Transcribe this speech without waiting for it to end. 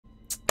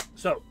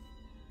So,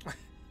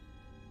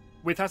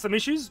 we've had some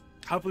issues.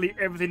 Hopefully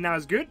everything now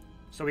is good.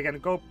 So we can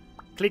go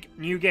click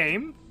new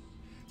game.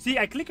 See,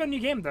 I click on new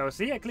game though.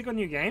 See, I click on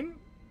new game.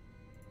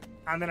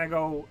 And then I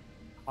go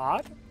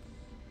hard.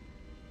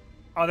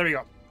 Oh, there we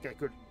go. Okay,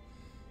 good.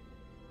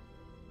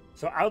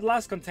 So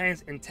Outlast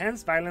contains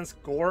intense violence,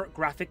 gore,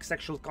 graphic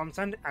sexual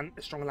content, and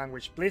strong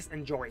language. Please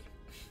enjoy.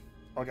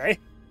 Okay.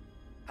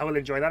 I will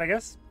enjoy that, I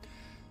guess.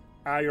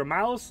 Your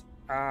Miles.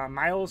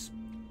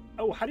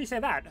 Oh, how do you say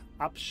that?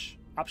 Upshur?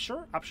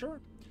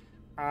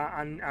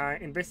 An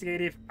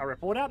investigative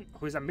reporter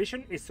whose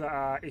ambition is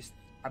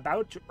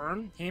about to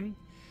earn him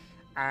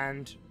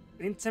an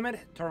intimate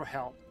thorough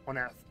hell on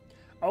Earth.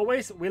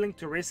 Always willing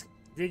to risk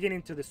digging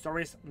into the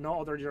stories no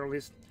other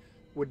journalist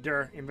would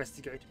dare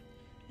investigate.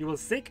 You will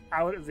seek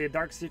out the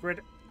dark secret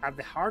at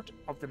the heart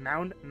of the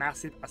Mount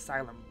Massive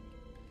Asylum.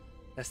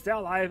 Stay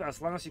alive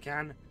as long as you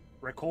can.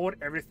 Record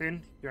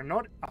everything. You're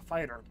not a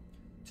fighter.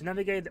 To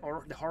navigate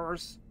the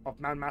horrors of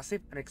Mount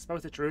Massive and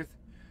expose the truth,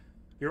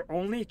 your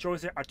only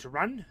choices are to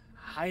run,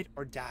 hide,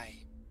 or die.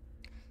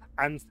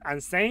 And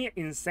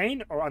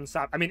insane or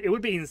unsub. I mean, it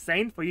would be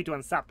insane for you to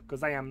unsub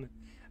because I am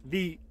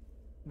the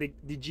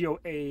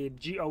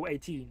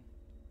G-O-A-T,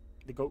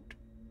 the goat.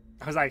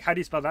 I was like, how do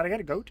you spell that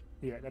again? Goat?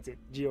 Yeah, that's it.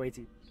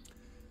 G-O-A-T.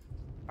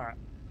 Alright.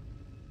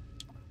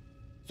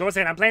 So I was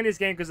saying, I'm playing this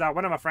game because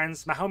one of my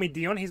friends, my homie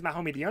Dion, he's my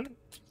homie Dion.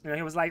 You know,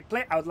 he was like,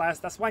 play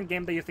Outlast. That's one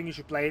game that you think you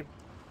should play.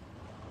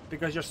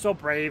 Because you're so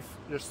brave.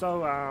 You're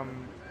so,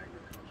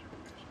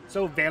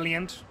 so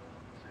valiant.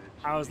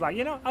 I was like,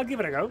 you know, I'll give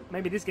it a go.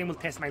 Maybe this game will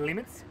test my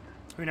limits.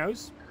 Who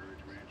knows?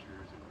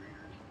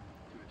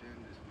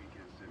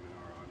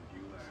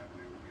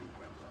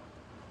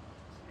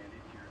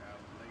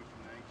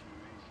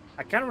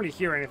 I can't really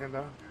hear anything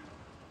though.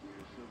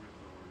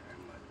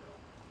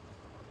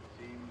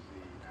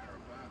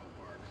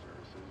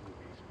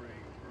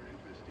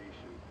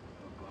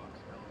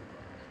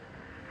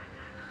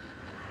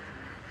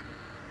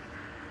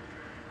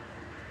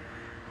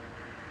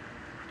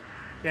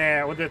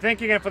 Yeah, well,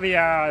 thank you again for the,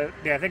 yeah,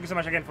 thank you so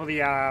much again for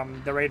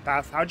the raid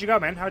path. How'd you go,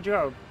 man? How'd you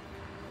go?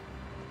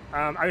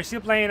 Are you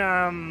still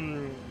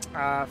playing,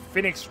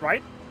 Phoenix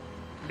Wright?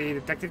 The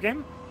detective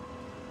game?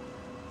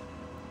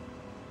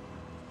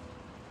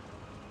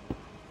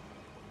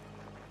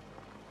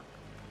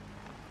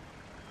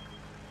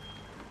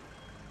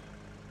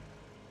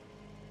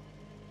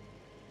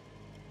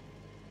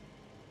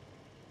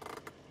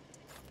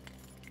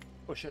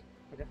 Oh shit,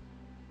 okay.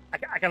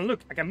 I can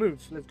look, I can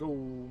move. Let's go.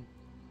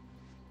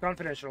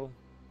 Confidential.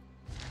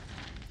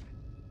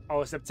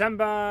 Oh,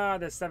 September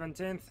the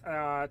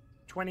 17th,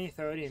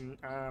 2013.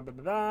 Blah, blah,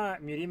 blah.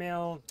 Mute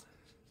email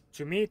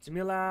to me, to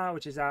Mila,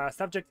 which is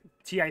subject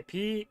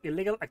TIP,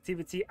 illegal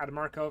activity at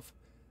Markov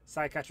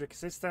Psychiatric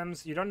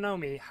Systems. You don't know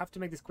me. Have to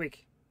make this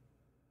quick.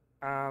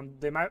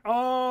 They might.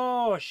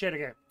 Oh shit.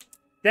 Okay.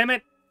 Damn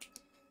it.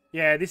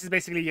 Yeah, this is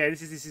basically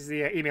this is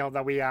the email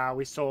that we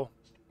saw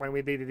when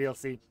we did the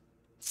DLC.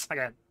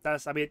 Okay,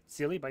 that's a bit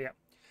silly, but yeah.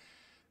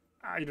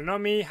 You don't know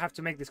me, have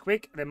to make this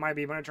quick. They might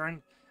be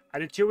monitoring. I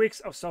did 2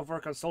 weeks of software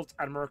consult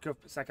at Markov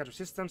Psychiatric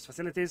Systems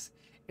facilities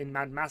in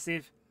Mount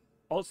Massive.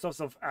 All sorts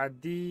of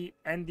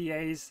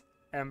NDAs.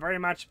 I'm very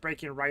much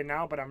breaking right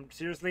now, but I'm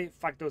seriously,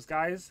 fuck those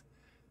guys.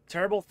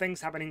 Terrible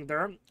things happening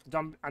there.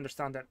 Don't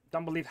understand that.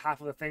 Don't believe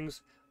half of the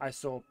things I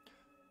saw.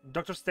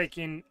 Doctors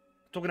talking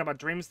about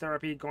dreams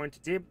therapy, going to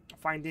deep,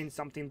 finding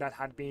something that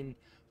had been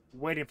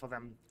waiting for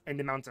them in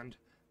the mountain.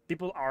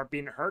 People are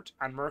being hurt,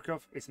 and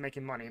Markov is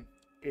making money.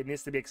 It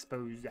needs to be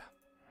exposed.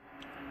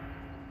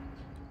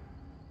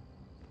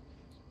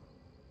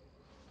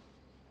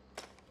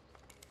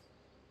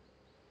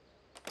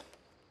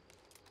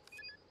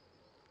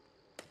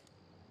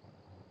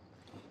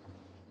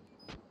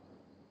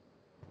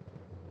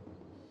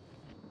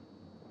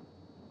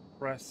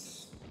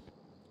 Press.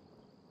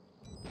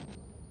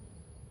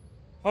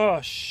 Oh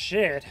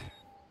shit.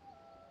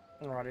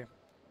 Alrighty.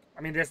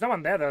 I mean, there's no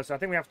one there though, so I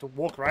think we have to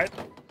walk, right?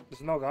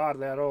 There's no guard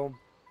there at all.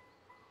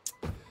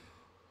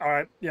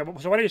 Alright, yeah,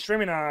 so what are you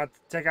streaming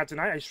take out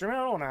tonight? Are you streaming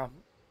at all now?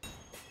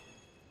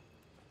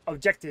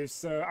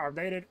 Objectives are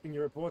updated in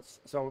your reports,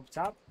 so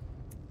tap.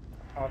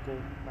 Oh, cool.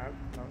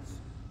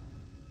 Nice.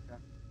 Yeah.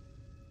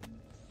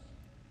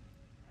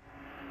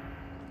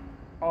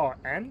 Oh,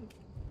 N?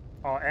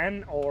 Oh,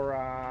 N or,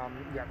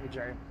 yeah,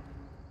 J.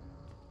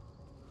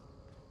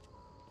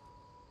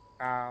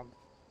 Am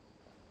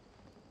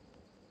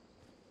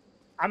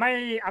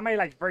I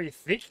like very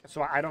thick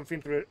so I don't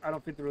fit through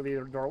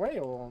the doorway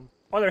or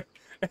other?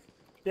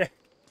 Yeah.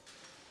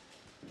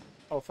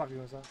 Oh fuck, it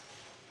was that.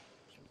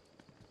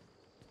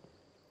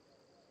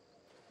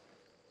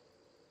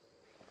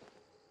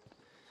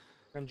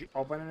 Can you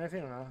open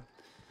anything or not?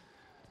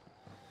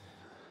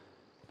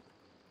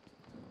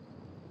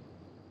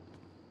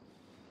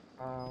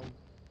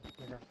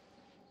 Okay.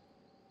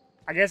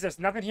 I guess there's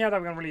nothing here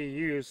that we can really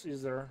use,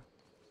 is there?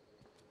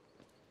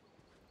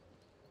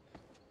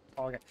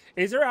 Okay.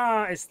 Is there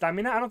a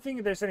stamina? I don't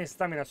think there's any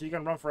stamina, so you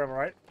can run forever,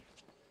 right?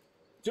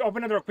 To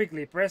open the door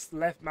quickly, press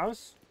left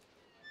mouse.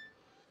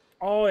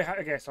 Oh,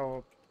 okay,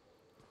 so...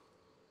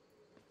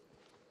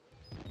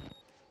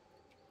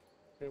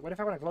 Wait, what if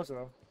I want to close it,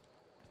 though?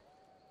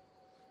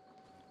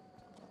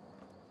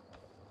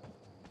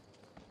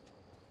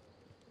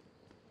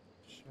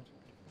 Shit.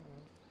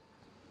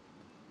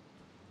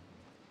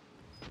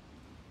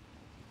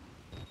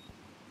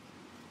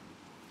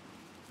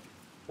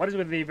 What is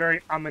with the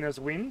very ominous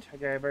wind?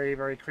 Okay, very,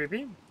 very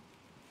creepy.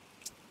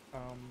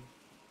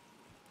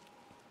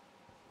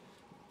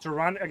 To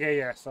run? Okay,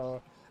 yeah,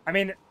 so... I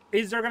mean,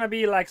 is there gonna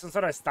be, like, some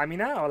sort of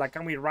stamina? Or, like,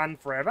 can we run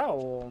forever?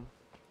 Or...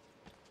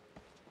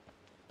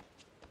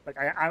 Like,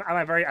 am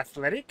I very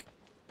athletic?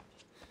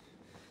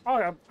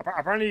 Oh,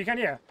 apparently you can,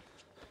 yeah.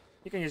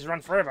 You can just run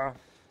forever.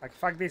 Like,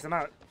 fuck this, I'm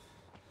out.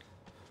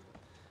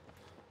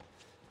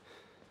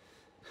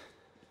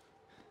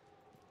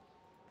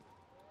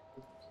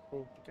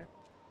 Oh, okay.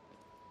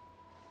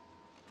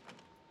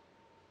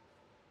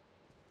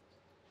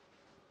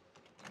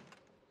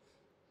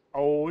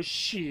 Oh,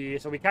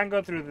 shit. So we can't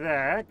go through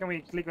there. Can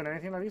we click on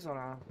anything like this or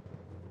not?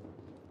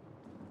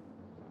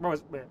 What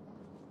was... Wait.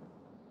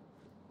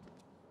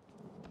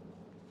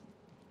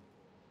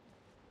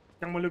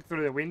 Can we look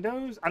through the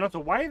windows? And also,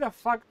 why the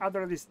fuck are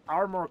there these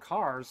armored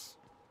cars?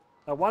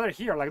 Like, why they're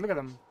here? Like, look at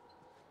them.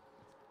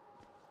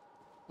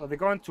 Well, they're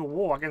going to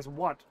war against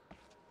what?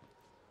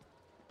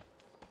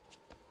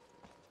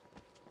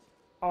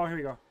 Oh, here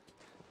we go.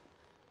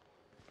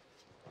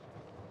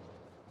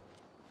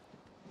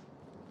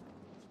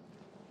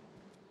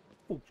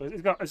 Ooh, so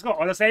it's got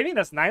auto saving.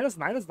 That's nice. That's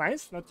nice. That's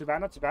nice. Not too bad.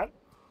 Not too bad.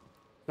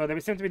 So they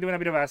seem to be doing a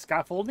bit of a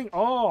scaffolding.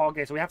 Oh,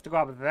 okay. So we have to go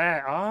up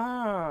there.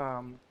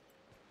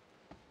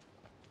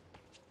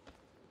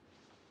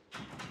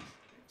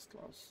 It's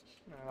close.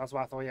 No, that's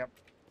what I thought. Yep.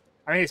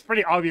 I mean, it's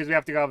pretty obvious we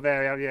have to go up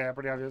there. Yeah,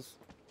 pretty obvious.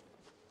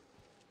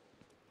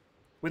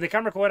 With the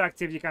camera quad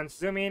active, you can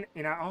zoom in.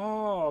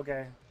 Oh,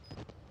 okay.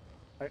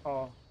 Like,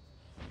 oh.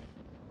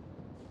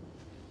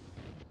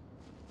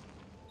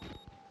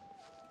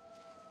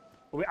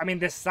 I mean,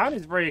 the sound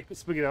is very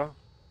spooky though.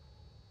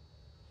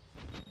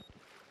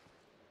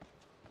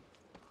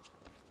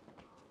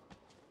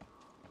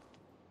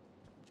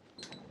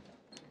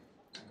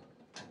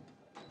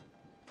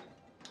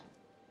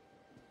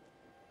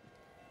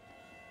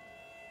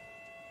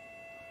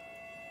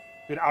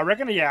 Dude, I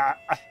reckon, yeah,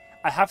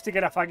 I have to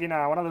get a fucking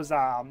one of those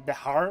the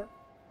heart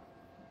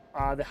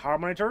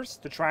monitors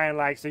to try and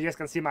like so you guys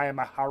can see my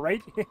heart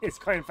rate. It's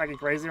going fucking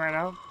crazy right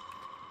now.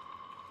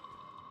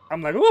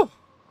 I'm like, ooh.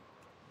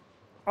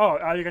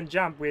 Oh, you can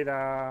jump with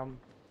Oh,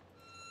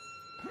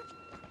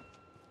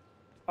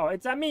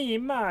 it's a me,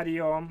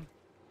 Mario.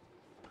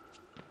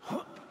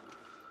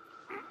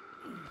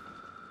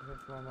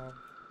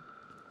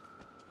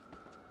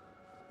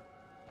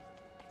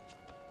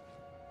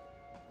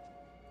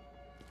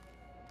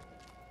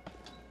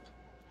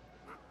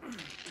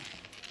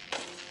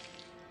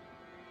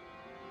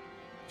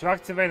 To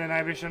activate the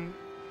night vision.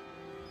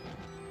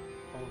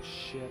 Oh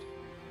shit.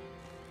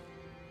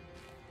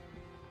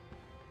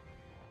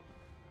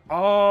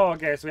 Oh,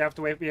 okay, so we have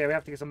to wait. Yeah, we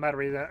have to get some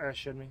batteries. That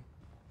should me.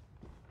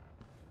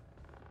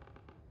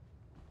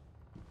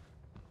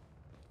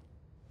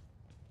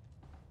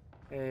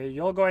 Hey,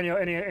 you'll go any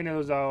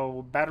of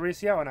those batteries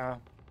here or no?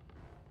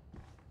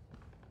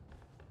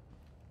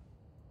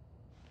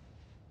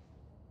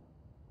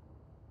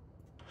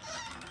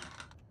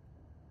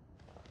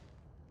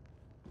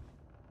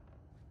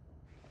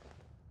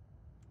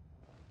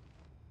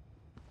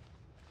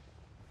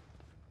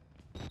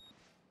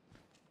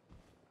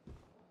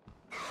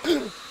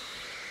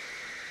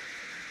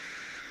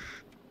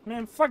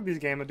 Man, fuck this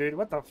game, dude.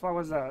 What the fuck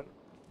was that?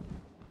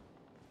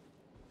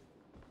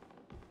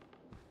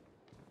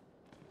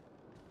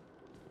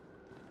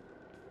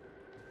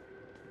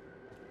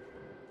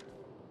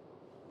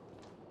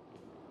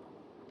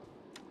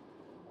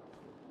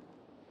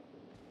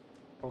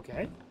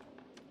 Okay.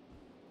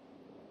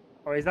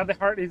 Oh, is that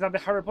the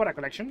Harry Potter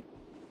collection?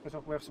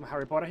 We have some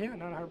Harry Potter here.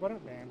 No Harry Potter,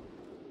 man.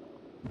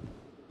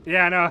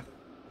 Yeah, I know.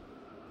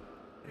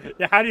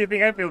 Yeah, how do you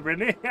think I feel,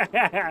 Brittany?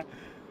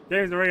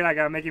 James really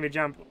like making me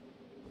jump.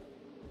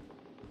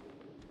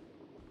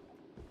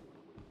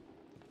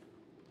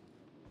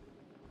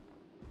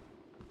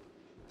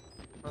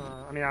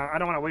 I mean, I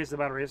don't want to waste the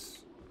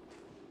batteries.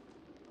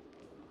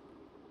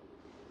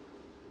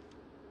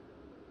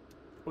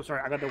 Oh,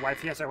 sorry, I got the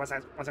wife here. Sorry, one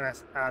second,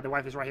 guys. The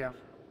wife is right here.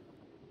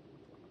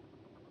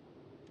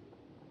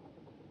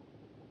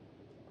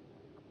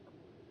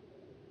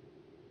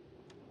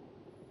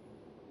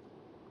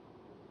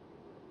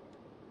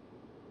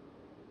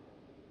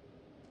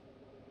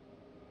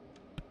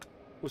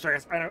 Oh, sorry,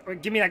 guys.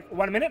 Give me like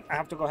 1 minute. I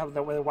have to go help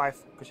the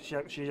wife because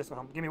she just got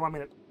home. Give me 1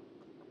 minute.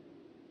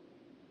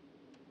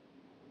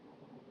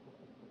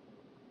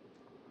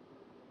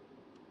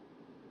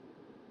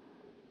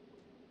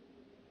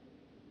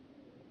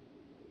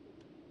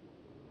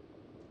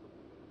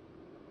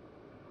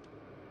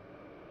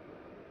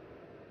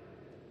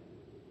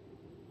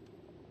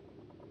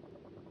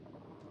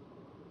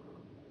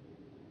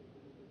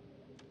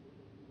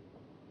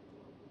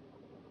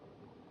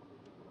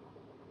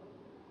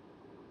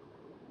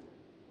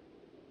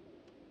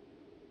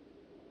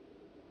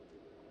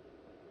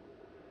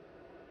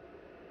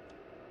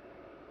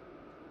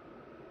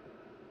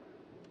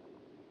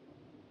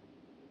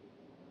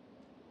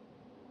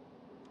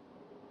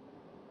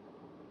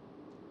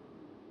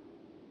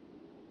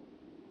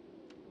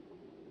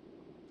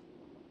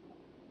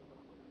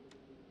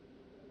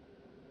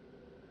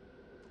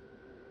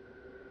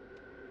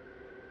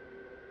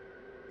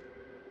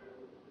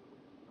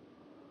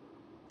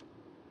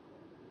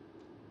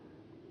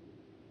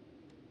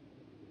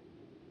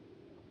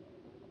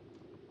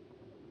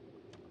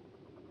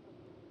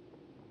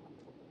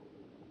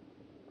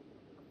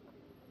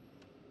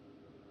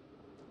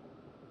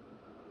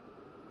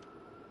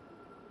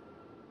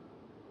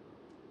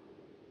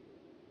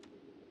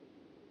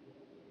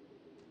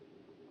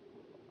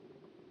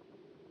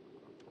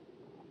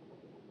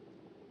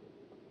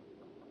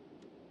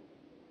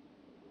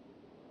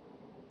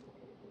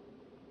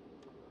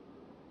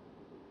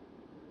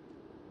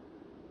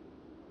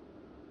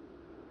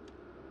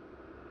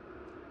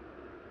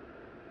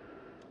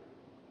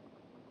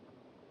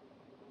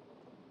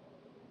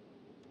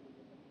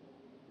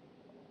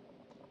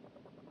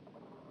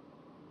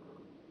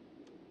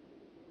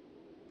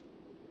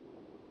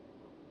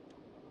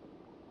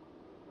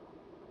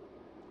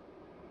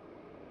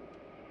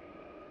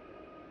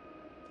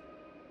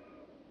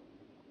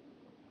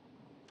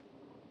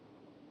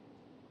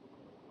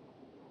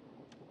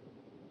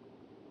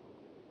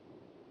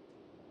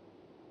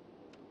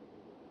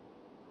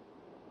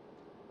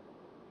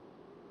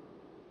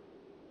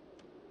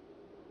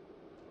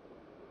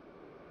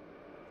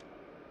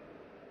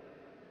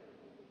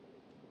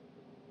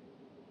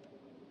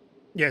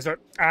 Yeah, so,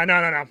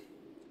 no.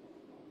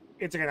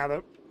 It's okay now,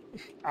 though.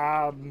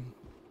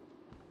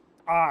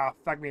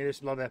 Fuck me,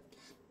 there's blood there.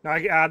 No,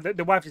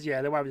 the wife is,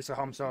 yeah, the wife is at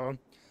home, so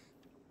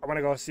I want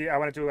to go see, I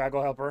wanted to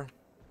go help her.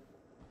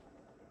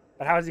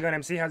 But how's he going,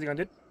 MC? How's he going,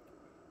 dude?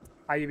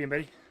 How you been,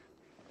 buddy?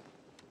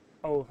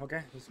 Oh,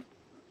 okay.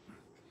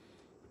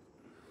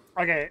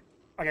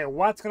 Okay,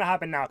 what's gonna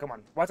happen now? Come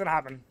on, what's gonna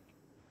happen?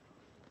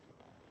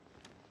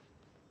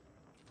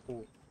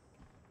 Ooh.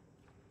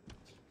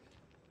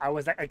 I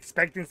was like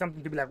expecting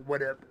something to be like,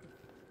 what up?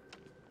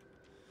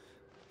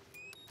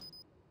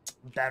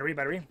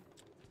 Battery.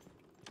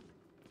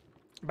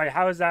 But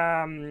how's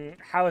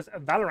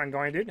Valorant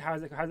going, dude?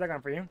 How's that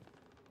going for you?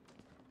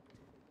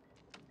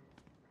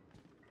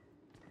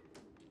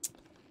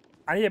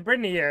 And yeah,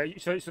 Brittany, yeah.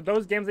 So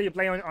those games that you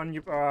play on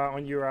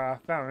your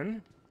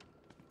phone,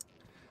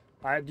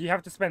 do you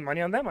have to spend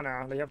money on them or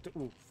no? Do you have to?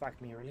 Ooh, fuck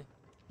me, really?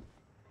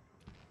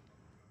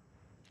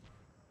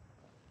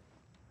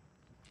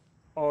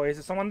 Oh, is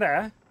there someone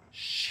there?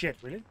 Shit,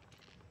 really?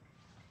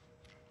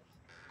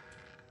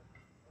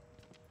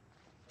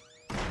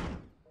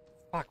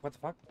 Fuck, what the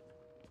fuck?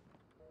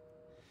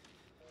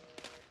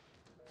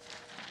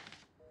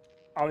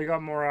 Oh, we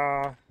got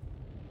more,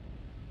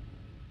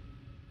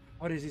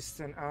 what is this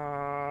then?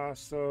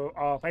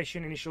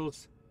 Patient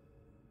initials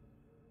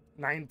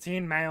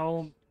 19,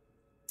 male.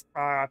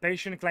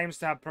 Patient claims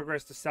to have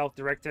progressed to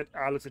self-directed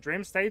lucid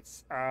dream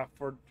states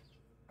for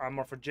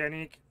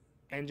morphogenic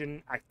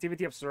engine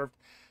activity observed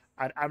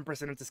at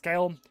unprecedented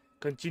scale,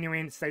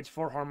 continuing stage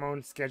 4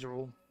 hormone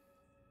schedule.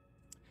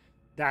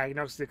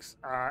 Diagnostics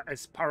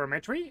is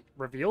spirometry,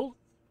 reveal,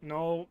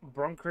 no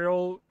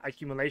bronchial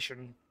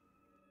accumulation.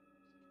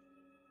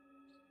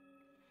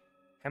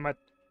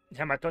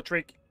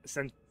 Hematotric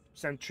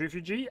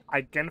centrifuge,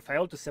 again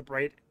failed to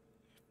separate.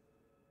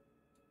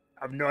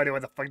 I have no idea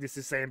what the fuck this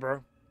is saying,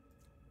 bro.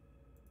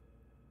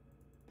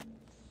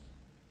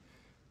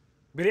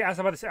 Billy asked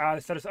about the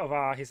status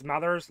of his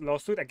mother's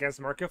lawsuit against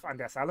Murkoff and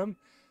the asylum.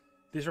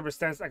 This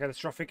represents a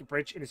catastrophic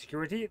breach in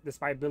security,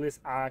 despite Billy's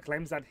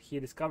claims that he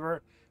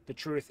discovered the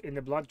truth in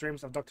the blood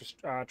dreams of Dr.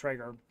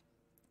 Traeger.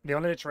 The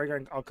only Traeger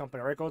in all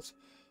company records.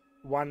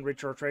 One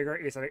Richard Traeger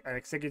is an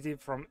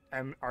executive from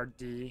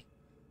MRD.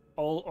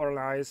 All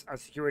organized and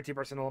security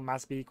personnel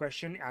must be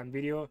questioned and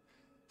video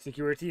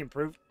security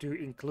improved to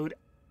include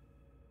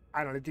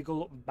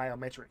analytical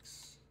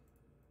biometrics.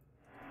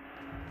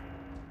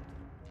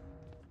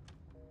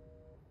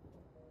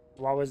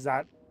 What was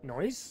that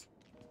noise?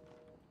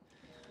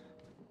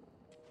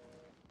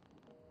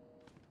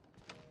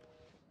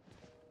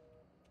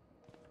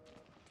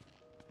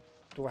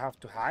 Do I have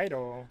to hide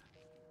or?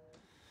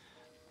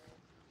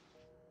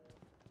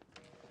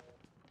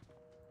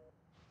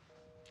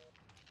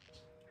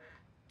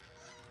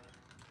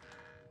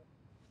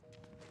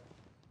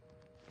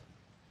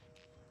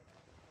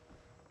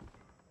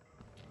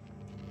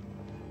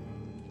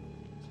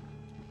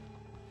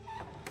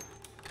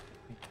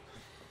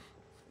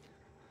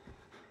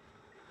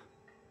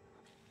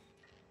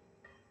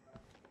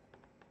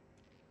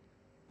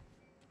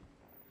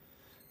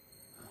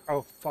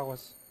 Oh, fuck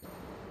was.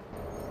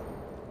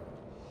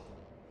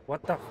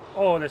 What the?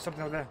 Oh, there's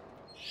something over there.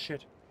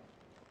 Shit.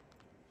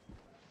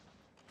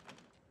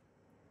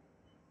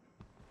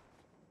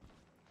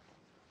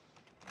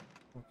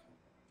 Okay.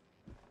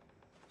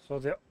 So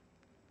the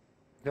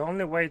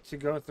only way to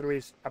go through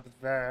is up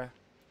there.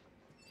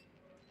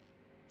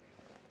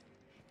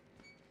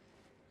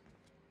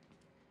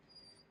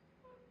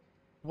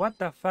 What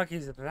the fuck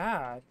is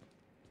that?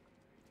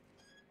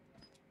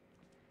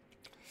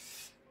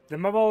 The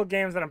mobile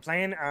games that I'm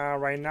playing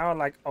right now,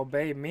 like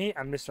Obey Me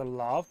and Mr.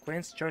 Love,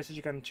 Queen's choices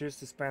you can choose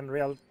to spend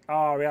real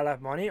life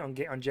money on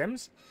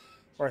gems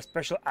or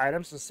special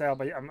items on sale,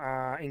 but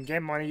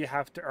in-game money you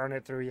have to earn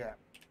it through.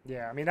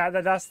 Yeah. I mean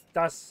that's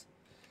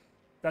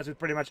with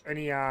pretty much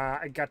any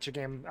gacha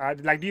game.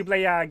 Like, do you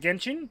play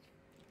Genshin?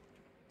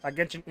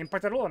 Genshin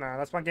Impact at all? No,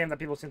 that's one game that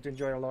people seem to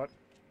enjoy a lot.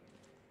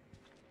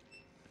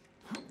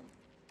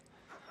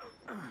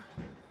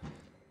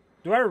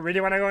 Do I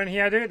really want to go in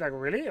here, dude? Like,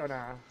 really or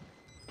nah?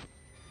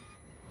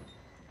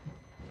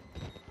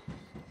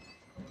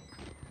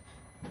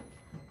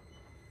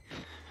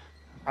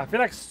 I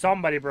feel like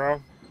somebody,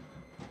 bro.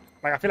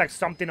 Like, I feel like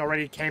something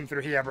already came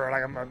through here, bro.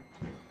 Like,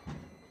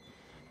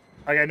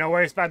 okay, no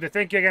worries, bad dude.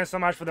 Thank you again so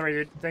much for the raid,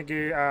 dude. Thank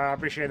you.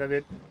 Appreciate that,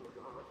 dude.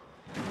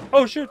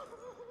 Oh, shoot.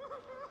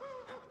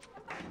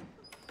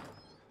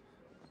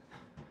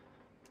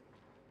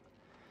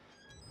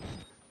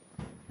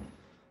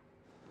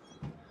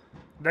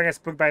 Don't get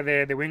spooked by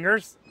the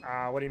wingers?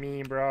 What do you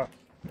mean, bro?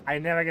 I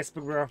never get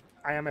spooked, bro.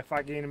 I am a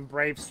fucking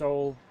brave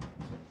soul.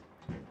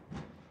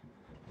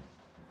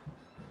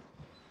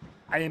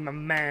 I am a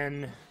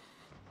man.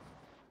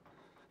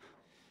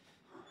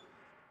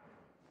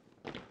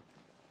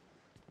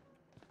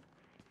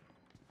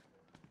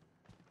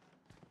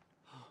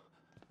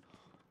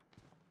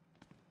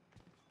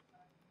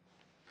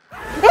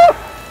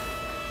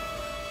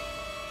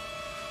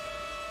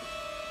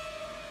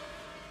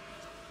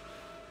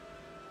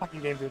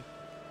 Fucking game, dude.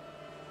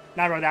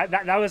 Nah, bro,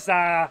 that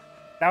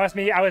was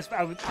me. I was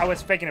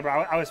faking it, bro.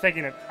 I was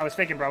faking it. I was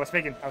faking, bro. I was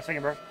faking,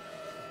 bro.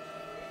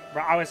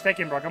 Bro, I was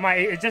faking, bro. Come on,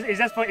 it's just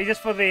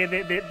for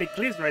the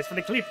clips, bro. It's for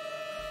the clip.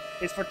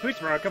 It's for Twitch,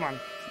 bro. Come on.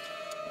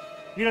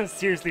 You don't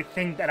seriously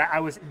think that I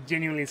was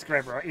genuinely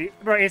scared, bro?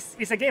 Bro,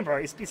 it's a game, bro.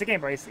 It's a game,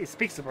 bro. It's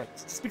pixels, bro.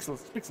 It's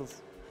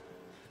pixels.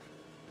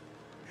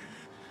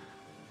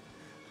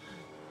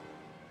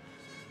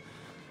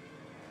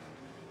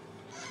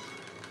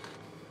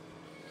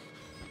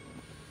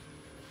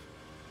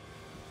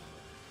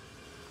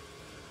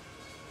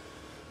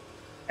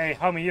 Hey,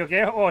 homie, you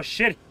okay? Oh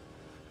shit!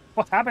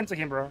 What happened to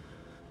him, bro?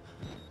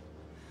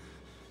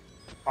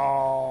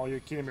 Oh, you're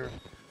kidding me, bro.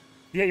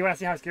 Yeah, you wanna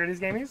see how scary this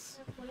game is?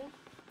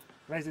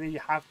 Basically, you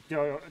have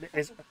to.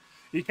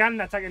 You can't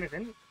attack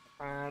anything,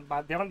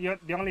 but the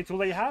only tool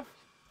that you have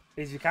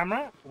is your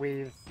camera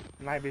with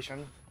night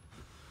vision.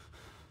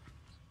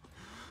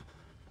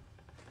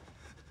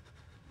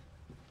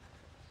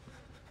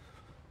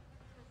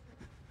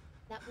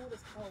 That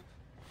water's cold.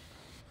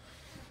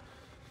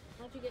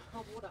 How'd you get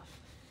cold water?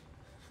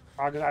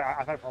 Oh, because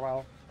I thought for a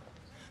while.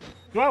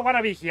 Do I want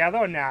to be here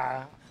though?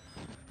 Nah.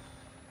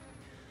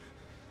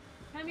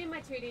 Come in, my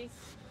tooties.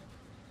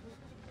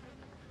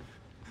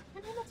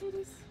 Come in, my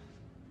tooties.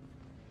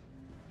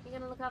 You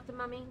gonna look after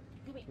mummy?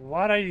 Come here.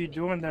 What are you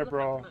doing there,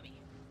 bro?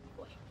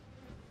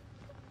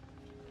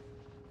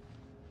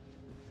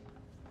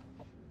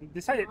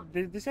 This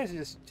guy's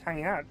just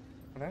hanging out.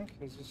 I think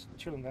he's just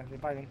chilling there. They're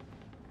biting.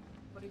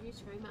 What did you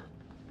scream at?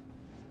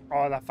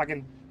 Oh, that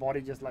fucking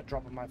body just like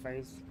dropped on my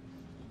face.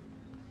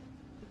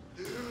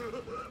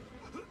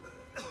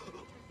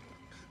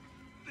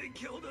 They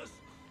killed us.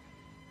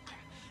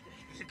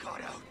 You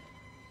got out.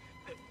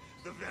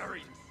 The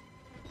variants.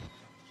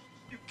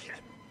 You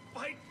can't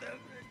fight them.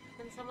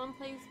 Can someone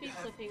please be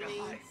clipping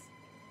these?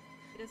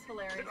 It is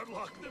hilarious. Can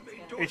unlock the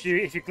main door. If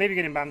you clip, you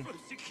get him banned.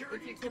 If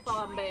you clip,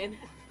 I'm banned.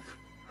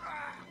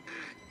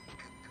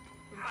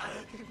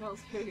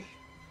 Controls who?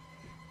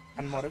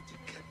 Unmodded.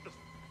 Get the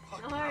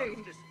fuck No. out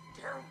of this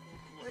terrible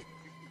place.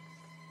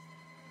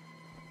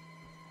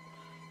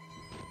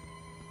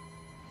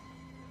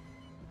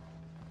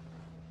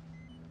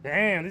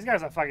 Damn, these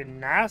guys are fucking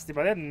nasty,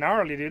 but they're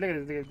gnarly, dude. Look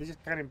at this. They're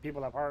just cutting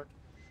people apart.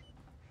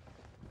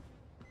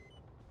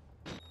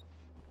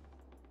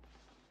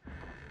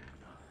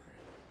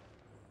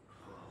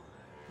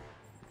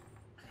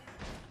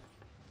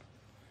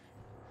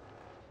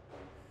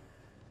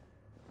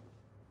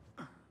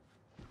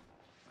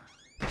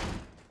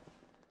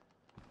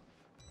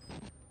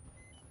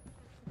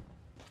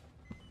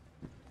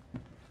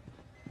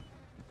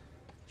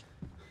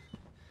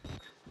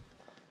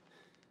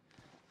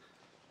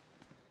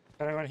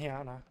 Can I go in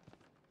here? No.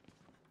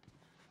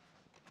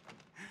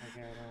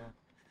 Okay, no.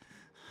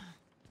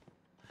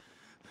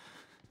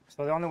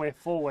 So the only way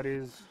forward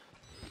is...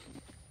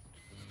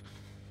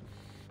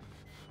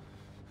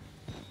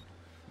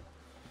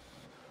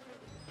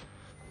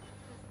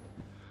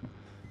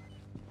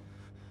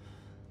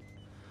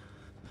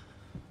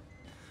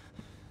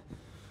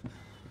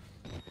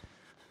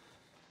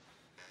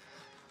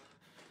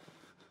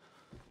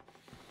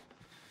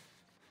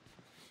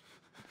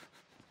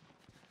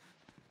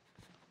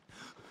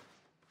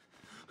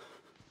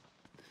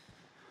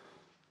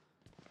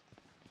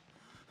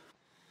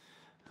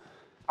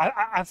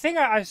 I think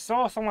I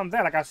saw someone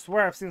there. Like, I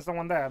swear I've seen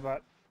someone there,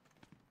 but...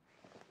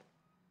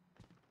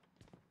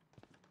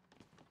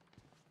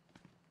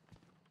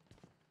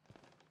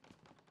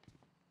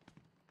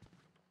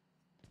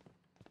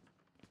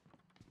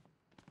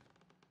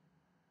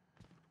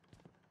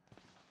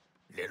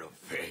 Little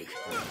pig.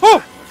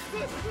 Oh!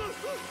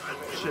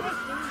 Shit.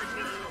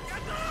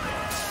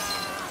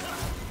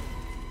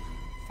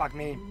 Fuck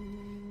me.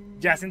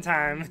 Just in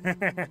time.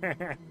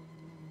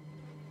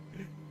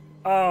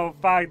 Oh,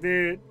 fuck,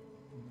 dude.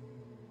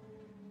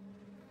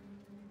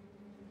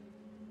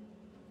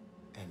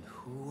 And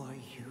who are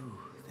you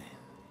then?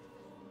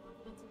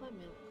 That's my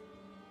milk.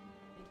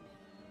 Big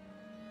milk.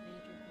 Need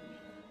a drink of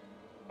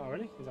milk. Oh,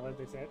 really? Is that what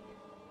they said?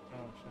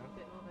 Oh, shit. A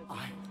bit more of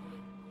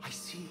a I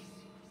see.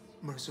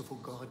 Merciful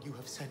God, you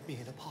have sent me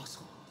an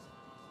apostle.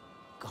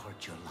 Guard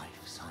your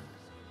life, son.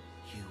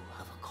 You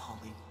have a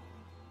calling.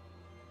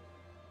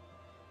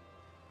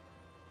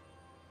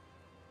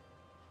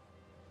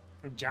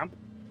 Jump.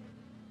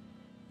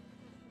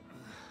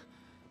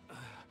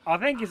 Oh,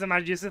 thank you so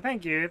much, Yusuf.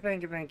 Thank you.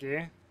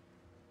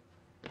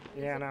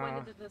 Yeah,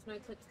 no. That there's no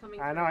clips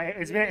coming I know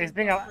through.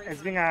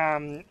 it's been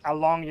a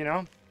long, you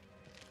know.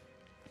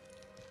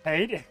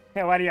 Paid?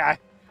 Why do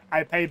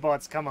I pay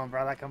bots? Come on,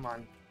 brother. Come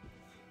on.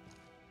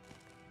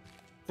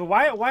 So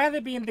why are they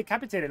being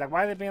decapitated? Like,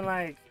 why are they being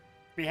like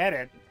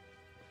beheaded?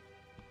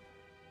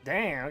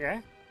 Damn.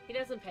 Okay. He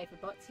doesn't pay for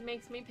bots. He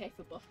makes me pay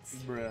for bots.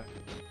 Bruh.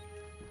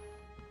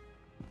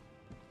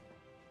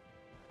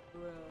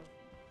 Bro.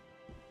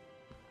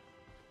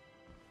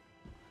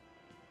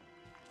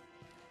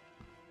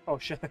 Oh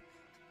shit.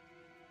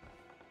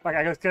 Like,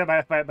 I got scared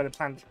by the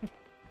plant.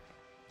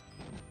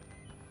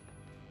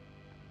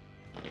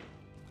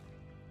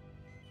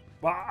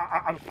 Well,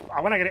 I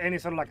want to get any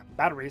sort of like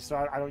battery,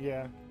 so I don't,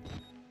 yeah.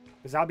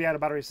 Because I'll be out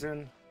of battery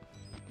soon.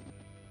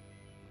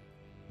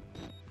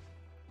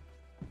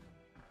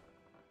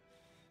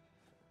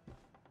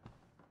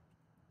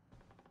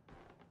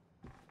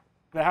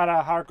 They had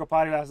a hardcore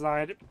party last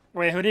night.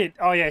 Wait, who did?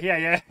 Oh, yeah.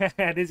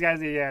 These guys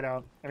did, yeah,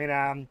 no. I mean,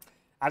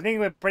 I think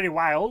we're pretty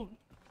wild.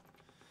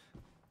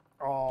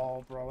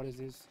 Oh, bro, what is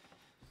this?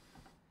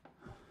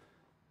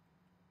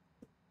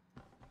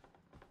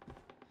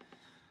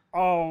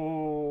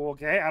 Oh,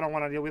 okay. I don't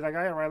want to deal with that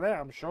guy right there,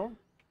 I'm sure.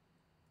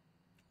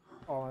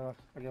 Oh, my God.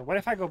 Okay, what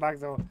if I go back,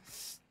 though?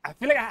 I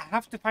feel like I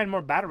have to find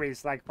more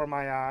batteries, like, for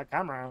my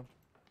camera.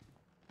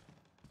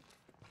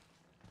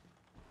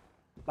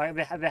 Like,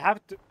 they have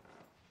to...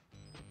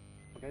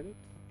 Okay, dude.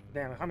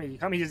 Damn,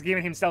 Hami just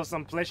giving himself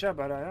some pleasure,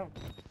 but yeah.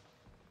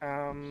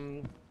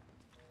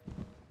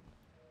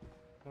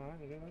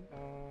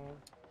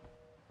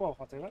 Whoa,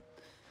 I'll take that.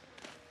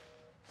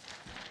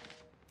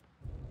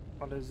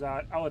 What is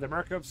that? Oh, the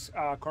Merkov's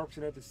corpse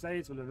in the United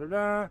States. Blah, blah,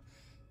 blah.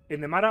 In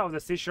the matter of the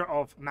seizure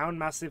of Mount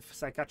Massive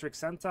Psychiatric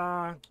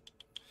Center,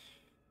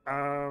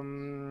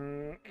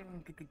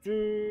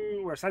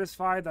 we're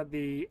satisfied that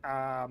the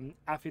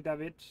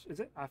affidavit, is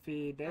it?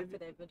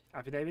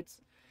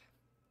 Affidavits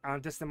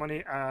and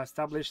testimony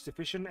established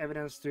sufficient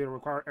evidence to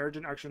require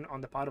urgent action on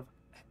the part of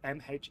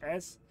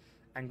MHS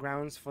and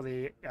grounds for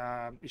the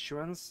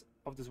issuance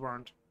of this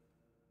warrant.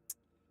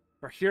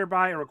 We're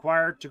hereby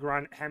required to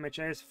grant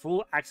MHS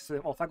full access to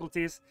all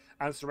faculties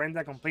and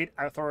surrender complete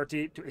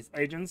authority to its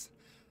agents.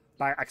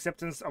 By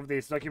acceptance of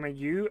this document,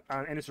 you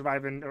and any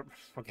surviving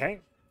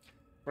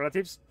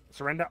relatives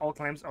surrender all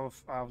claims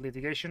of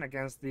litigation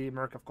against the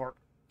Merkov Court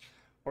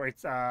or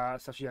its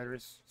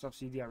subsidiaries.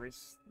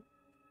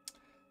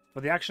 For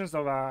the actions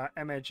of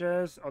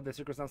MHS or the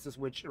circumstances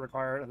which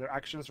require their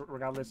actions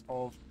regardless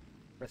of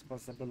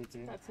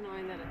responsibility. That's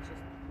annoying that it's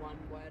just one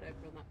word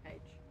over on that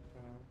page.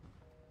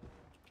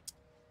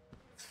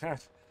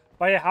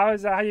 But yeah,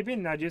 how you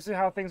been now, Juicy?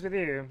 How are things with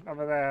you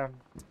over there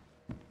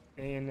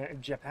in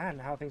Japan?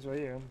 How are things with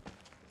you?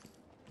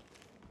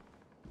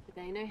 Do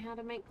they know how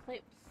to make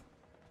clips?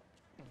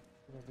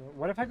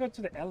 What if I go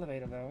to the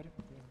elevator though?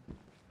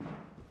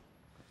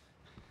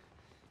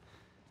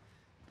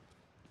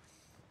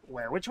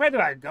 Where? Which way do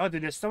I go,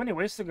 dude? There's so many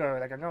ways to go.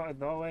 Like I go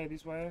that way,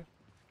 this way.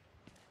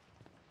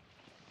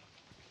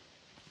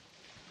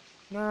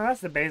 No,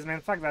 that's the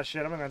basement. Fuck that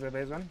shit. I'm not going to the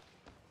basement.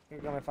 You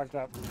got me fucked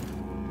up.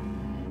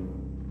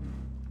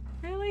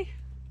 Really?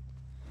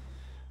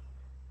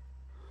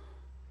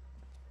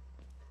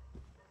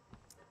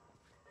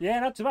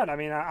 Yeah, not too bad. I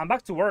mean, I'm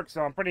back to work,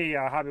 so I'm pretty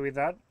happy with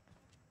that.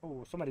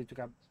 Oh, somebody took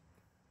a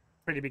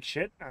pretty big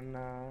shit and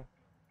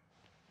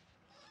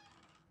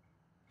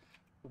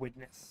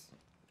witness.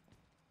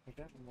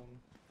 Okay.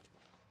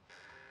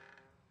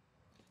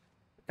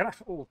 Can I?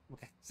 Oh,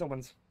 okay.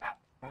 Someone's.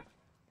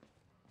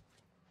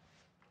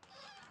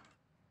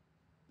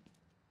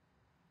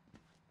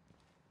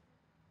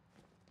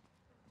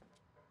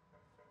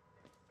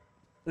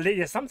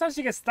 Yeah, sometimes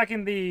you get stuck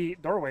in the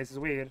doorways. It's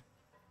weird.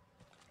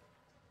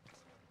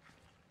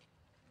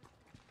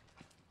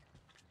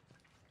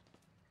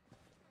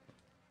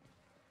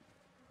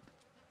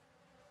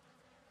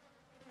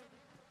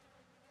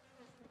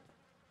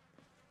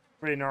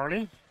 Pretty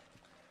gnarly.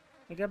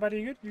 Okay, buddy,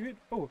 you good? You good?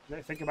 Oh,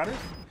 thank you, batteries.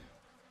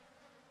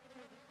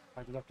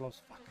 I did not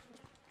close. Fuck.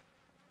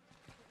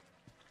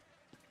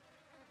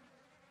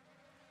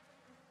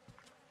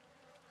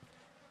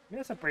 Yeah,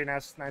 that's a pretty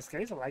nice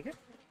case. I like it.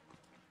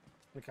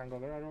 We can't go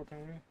there at all, can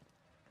we?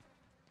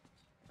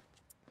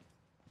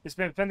 You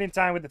spending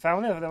time with the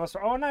family?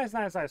 Oh, nice.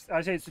 I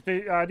say,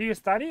 do you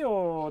study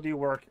or do you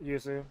work,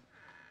 usually?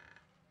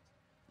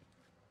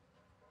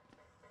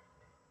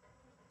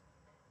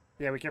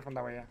 Yeah, we came from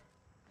that way, yeah.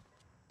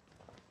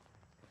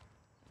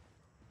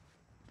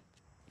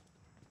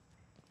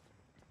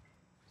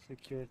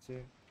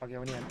 Security. Okay,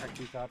 we need an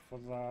active card for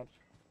that.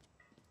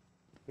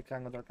 We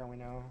can't go there, can we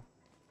now?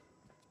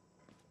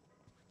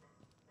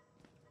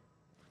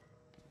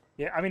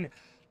 Yeah, I mean,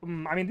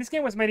 this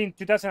game was made in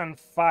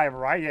 2005,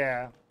 right?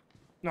 Yeah.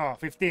 No,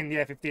 15.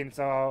 Yeah, 15.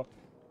 So,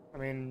 I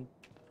mean,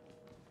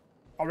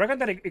 I reckon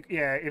that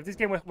yeah, if this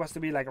game was to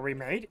be like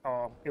remade,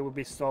 oh, it would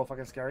be so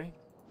fucking scary.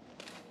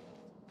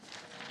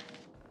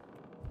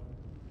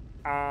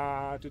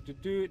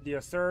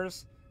 Dear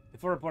sirs,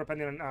 before report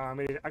pending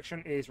immediate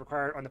action is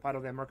required on the part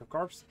of the Merkov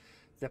Corps,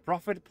 the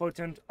profit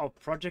potent of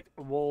Project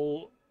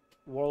Wall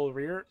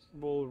Rider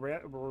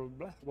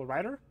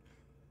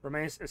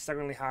remains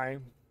staggeringly high.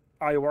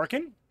 Are you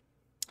working?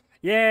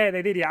 Yeah,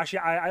 they did. Yeah, actually,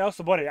 I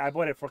also bought it. I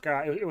bought it for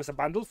it was a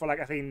bundle for like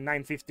I think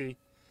 $9.50.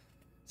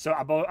 So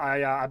I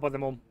bought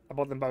them all. I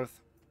bought them both.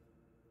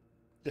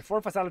 The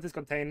 4 facilities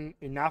contain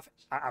enough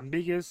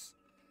ambiguous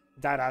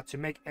data to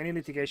make any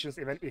litigations,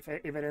 even if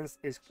evidence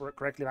is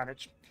correctly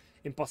managed,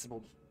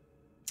 impossible.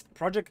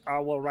 Project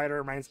Wall Rider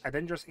remains a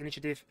dangerous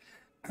initiative,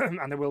 and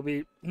there will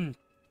be, and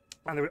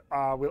there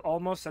will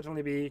almost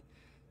certainly be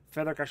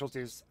further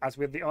casualties, as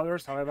with the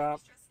others. However,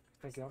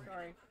 thank you.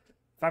 Sorry.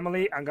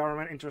 Family and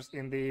government interest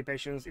in the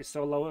patients is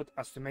so low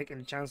as to make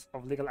any chance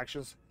of legal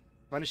actions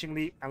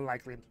vanishingly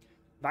unlikely.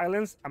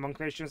 Violence among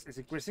patients is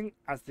increasing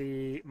as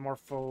the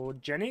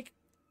morphogenic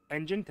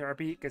engine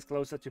therapy gets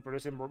closer to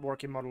producing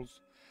working models,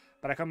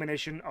 but a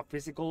combination of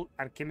physical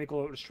and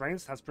chemical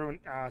restraints has proven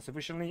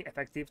sufficiently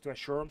effective to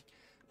assure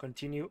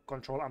continued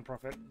control and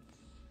profit.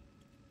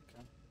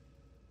 Okay.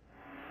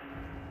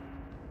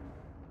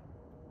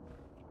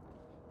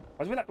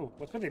 What's with that? Oh,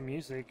 what's with the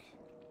music?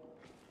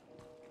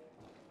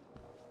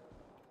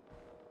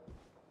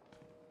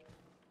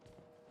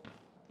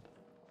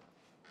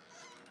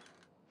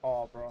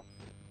 Oh, bro.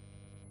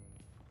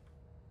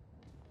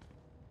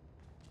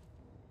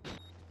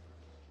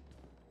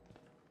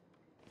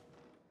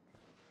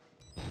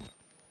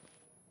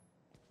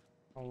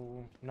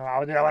 Oh, no, I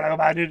want to go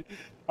back, dude.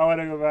 I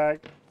want to go back.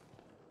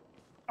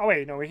 Oh,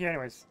 wait, no, we're here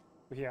anyways.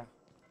 We're here.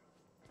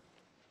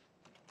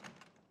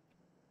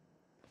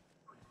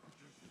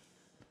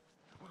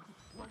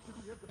 Why should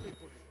we have to pay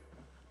for this?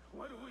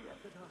 Why do we have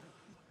to die?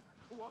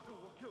 Walker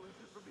will kill us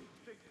just for being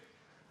sick.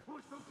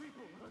 We're some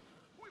people.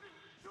 We didn't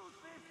choose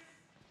this.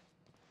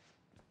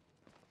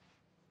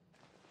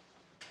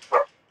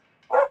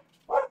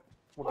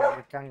 Okay,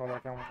 we can go there,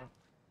 can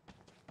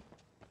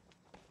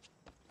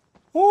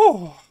we?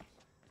 Ooh!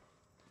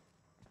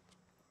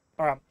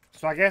 Alright,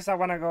 so I guess I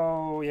want to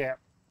go, yeah.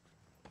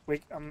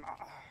 We,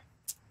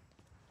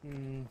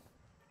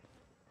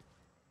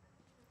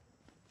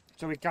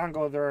 So we can't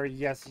go there,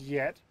 yes,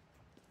 yet.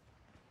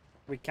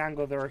 We can't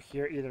go there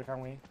here either, can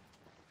we?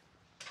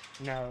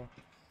 No.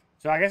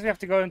 So I guess we have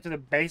to go into the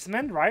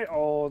basement, right?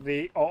 Or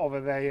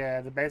over there, yeah,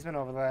 the basement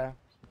over there.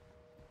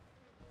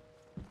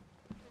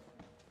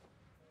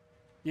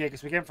 Yeah,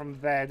 because we came from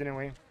there, didn't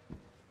we?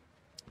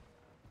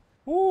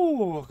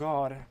 Ooh,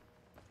 God.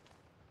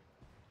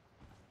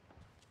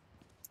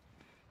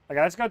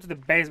 Okay, let's go to the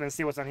basement and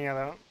see what's on here,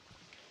 though.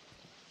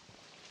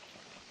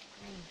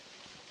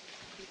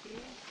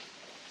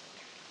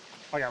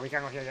 Oh yeah, we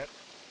can't go here yet.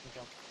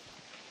 Okay.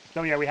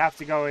 So yeah, we have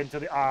to go into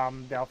the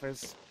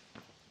office.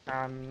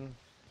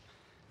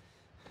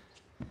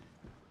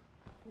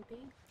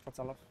 Sleepy? What's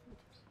up?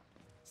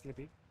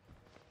 Sleepy.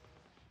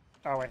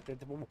 Oh wait,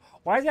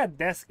 why is that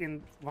desk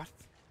in what?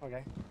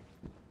 Okay.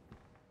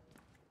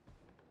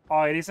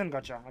 Oh, it isn't.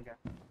 Gotcha. Okay.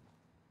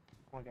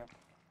 Okay.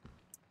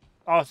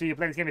 Oh, so you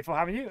played this game before,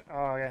 haven't you?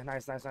 Oh yeah,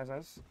 nice, nice, nice,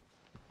 nice.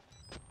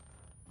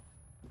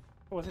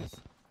 What was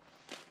this?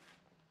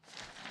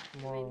 I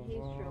mean, he's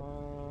scared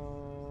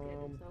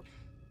himself.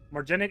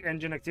 Morphogenic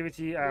engine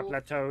activity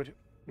plateaued.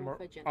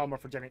 Morphogenic.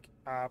 Morphogenic.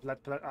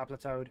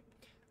 Plateaued.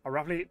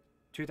 Roughly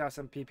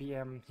 2000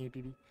 ppm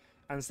ppb.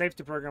 And safe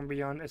to program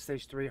beyond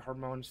stage 3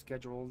 hormone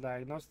schedule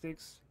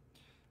diagnostics.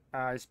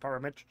 Is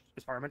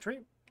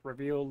parametry.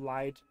 Reveal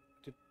light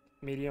to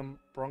medium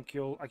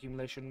bronchial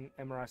accumulation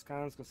MRI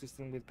scans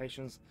consistent with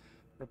patients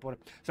reported.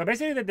 So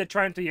basically they're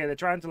trying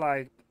to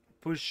like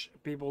push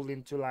people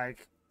into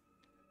like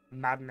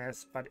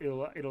madness, but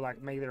it'll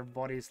like make their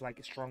bodies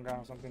like stronger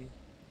or something.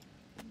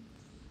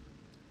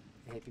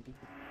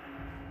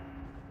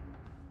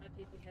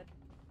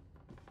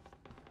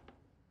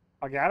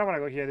 Okay, I don't want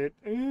to go here, dude.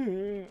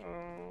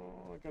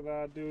 Oh, look at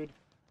that, dude.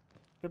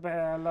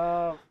 Goodbye,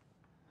 love.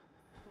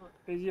 What?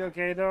 Is he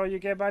okay though? You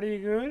okay, buddy? You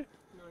good?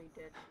 No, he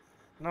did.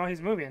 No,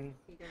 he's moving.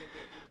 He's gonna get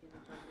you in the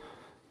jungle.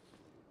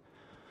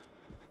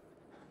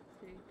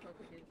 See,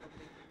 Tucker did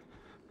something.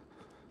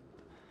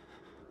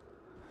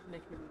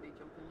 Making him be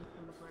jumping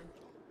from behind.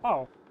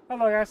 Oh,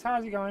 hello guys.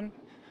 How's it going?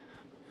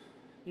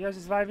 You guys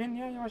just vibing?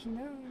 Yeah, you watching?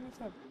 Yeah, what's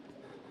up?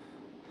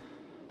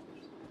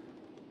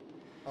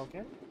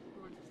 Okay.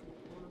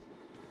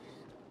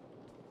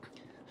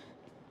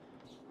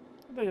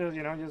 They're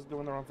just, just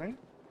doing the wrong thing.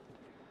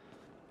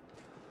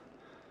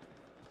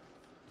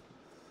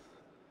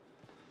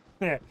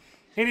 Yeah,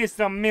 he needs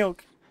some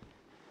milk.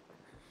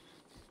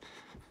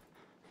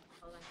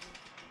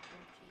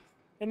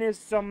 He needs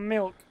some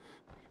milk.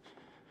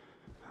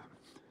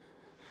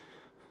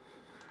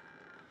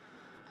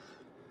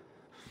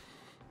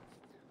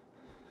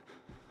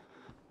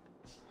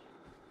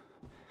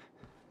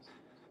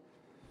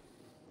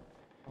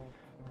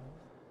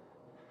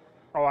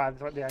 Oh, I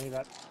thought, yeah, I knew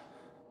that.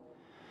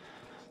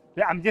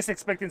 Yeah, I'm just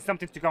expecting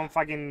something to come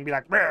fucking be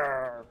like,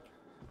 "Brrr."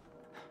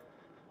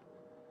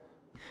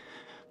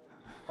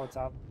 What's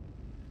up?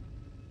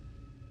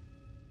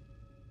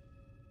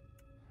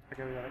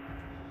 Okay, we got it.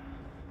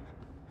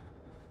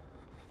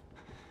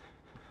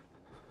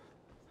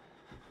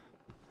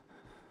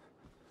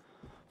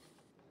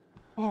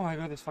 Oh my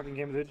god, this fucking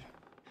game, dude.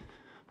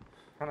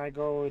 Can I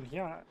go in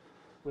here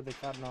with the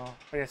cat? No.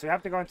 Okay, so we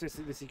have to go into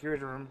the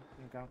security room.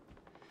 Okay.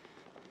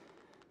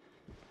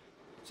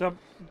 So,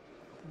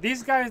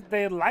 these guys,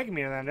 they like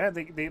me then, right?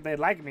 They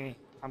like me,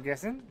 I'm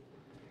guessing.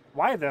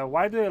 Why though?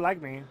 Why do they like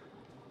me?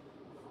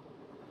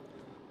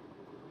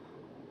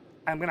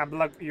 I'm gonna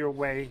block your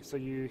way so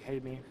you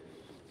hate me.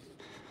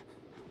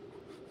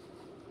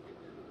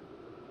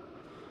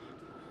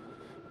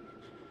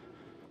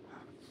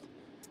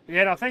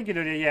 Yeah, no, thank you,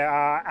 dude.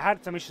 Yeah, I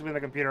had some issues with the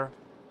computer.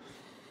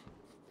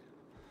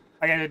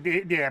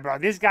 Okay, yeah, bro.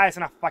 This guy's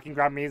gonna fucking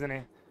grab me, isn't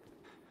he?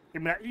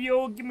 Give me that.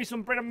 Yo, give me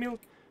some bread and milk.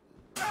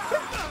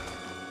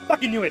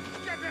 Fucking knew it.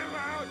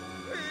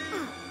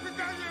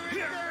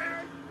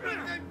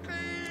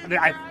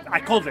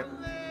 I called it.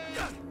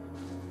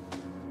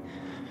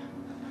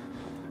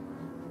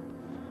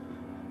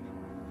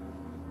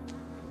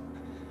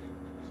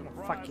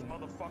 Fucking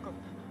motherfucker.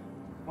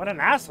 what an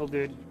asshole,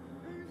 dude.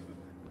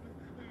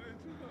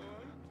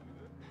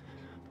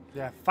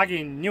 Yeah,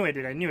 fucking knew it,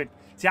 dude. I knew it.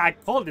 See, I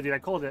called it, dude. I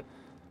called it.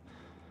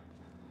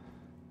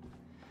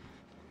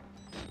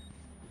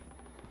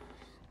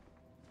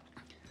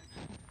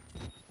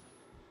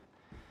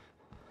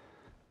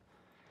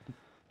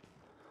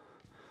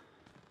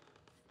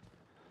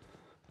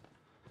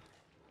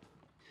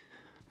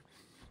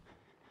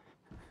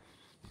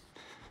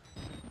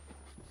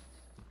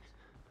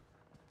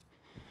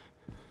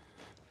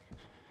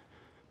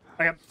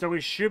 Okay, so we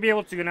should be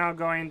able to now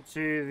go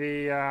into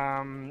the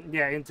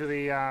yeah, into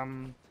the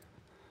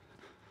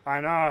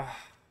I know.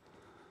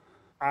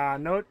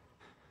 Note.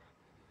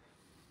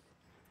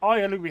 Oh,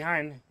 yeah, look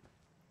behind.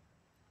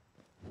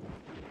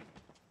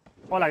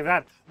 Oh, like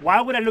that.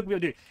 Why would I look,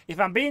 dude? If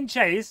I'm being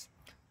chased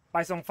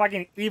by some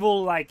fucking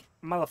evil like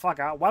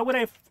motherfucker, why would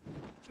I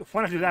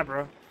want to do that,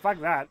 bro? Fuck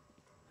that.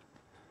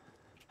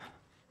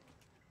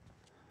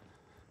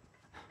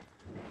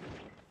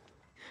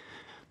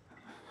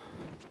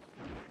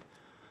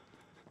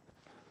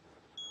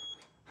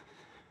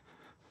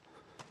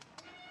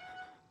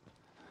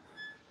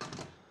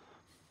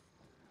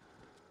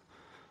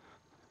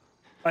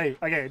 Hey,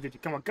 okay,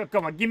 dude, come on,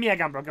 come on, give me a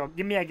gun, bro. Go,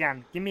 give me a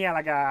gun. Give me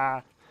like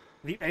a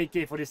the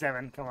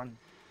AK-47. Come on.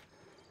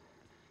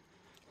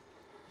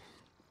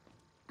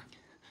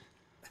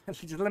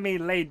 Just let me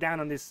lay down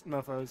on these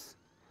mofos.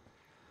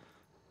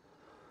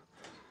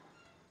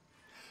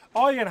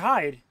 Oh, you can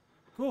hide.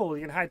 Cool,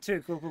 you can hide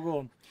too. Cool, cool,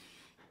 cool.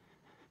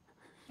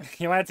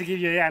 He wanted to give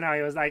you, yeah, no,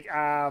 he was like,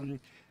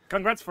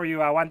 congrats for you,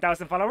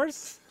 1,000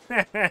 followers.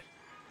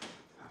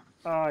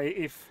 Oh,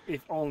 if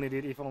only,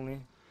 dude, if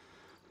only.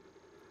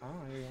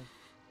 Oh, yeah.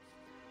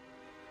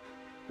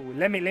 Ooh,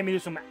 let me do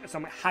some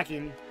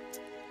hacking.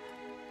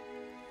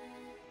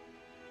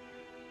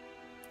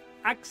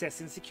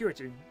 Access and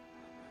security.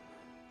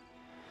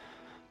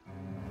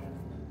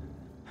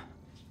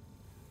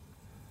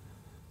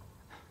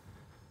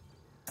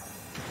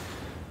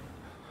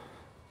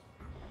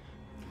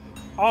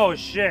 Oh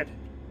shit.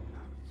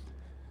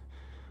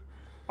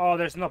 Oh,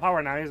 there's no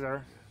power now, is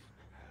there?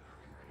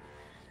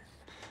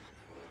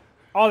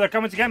 Oh, they're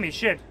coming to get me.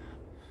 Shit.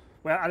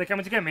 Well, are they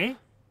coming to get me?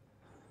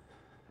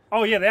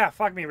 Oh, yeah, they are.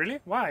 Fuck me, really?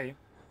 Why?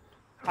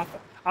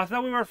 I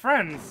thought we were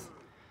friends.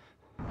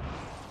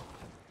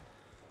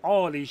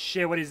 Holy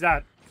shit, what is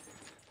that?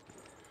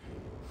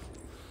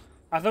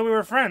 I thought we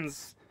were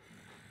friends.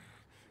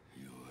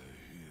 You were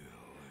here,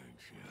 weren't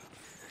you?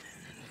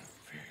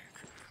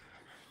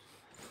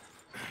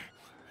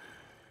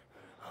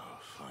 I'll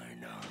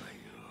find out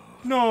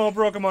you. No,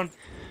 bro, come on.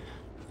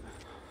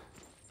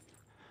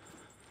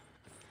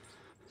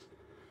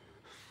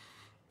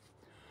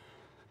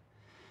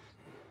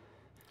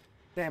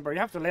 Damn, bro, you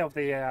have to lay off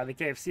the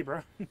KFC,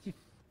 bro.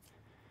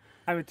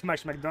 Having too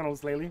much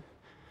McDonald's lately.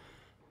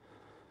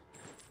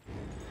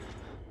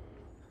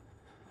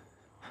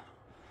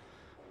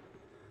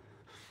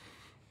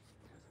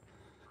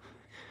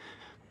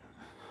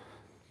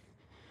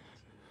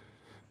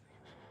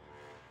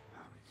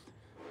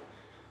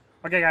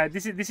 Okay, guys,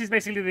 this is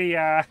basically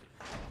the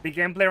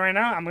gameplay right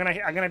now. I'm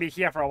gonna be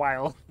here for a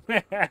while.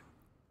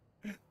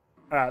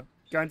 Alright,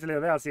 go into the.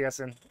 I'll see you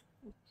soon.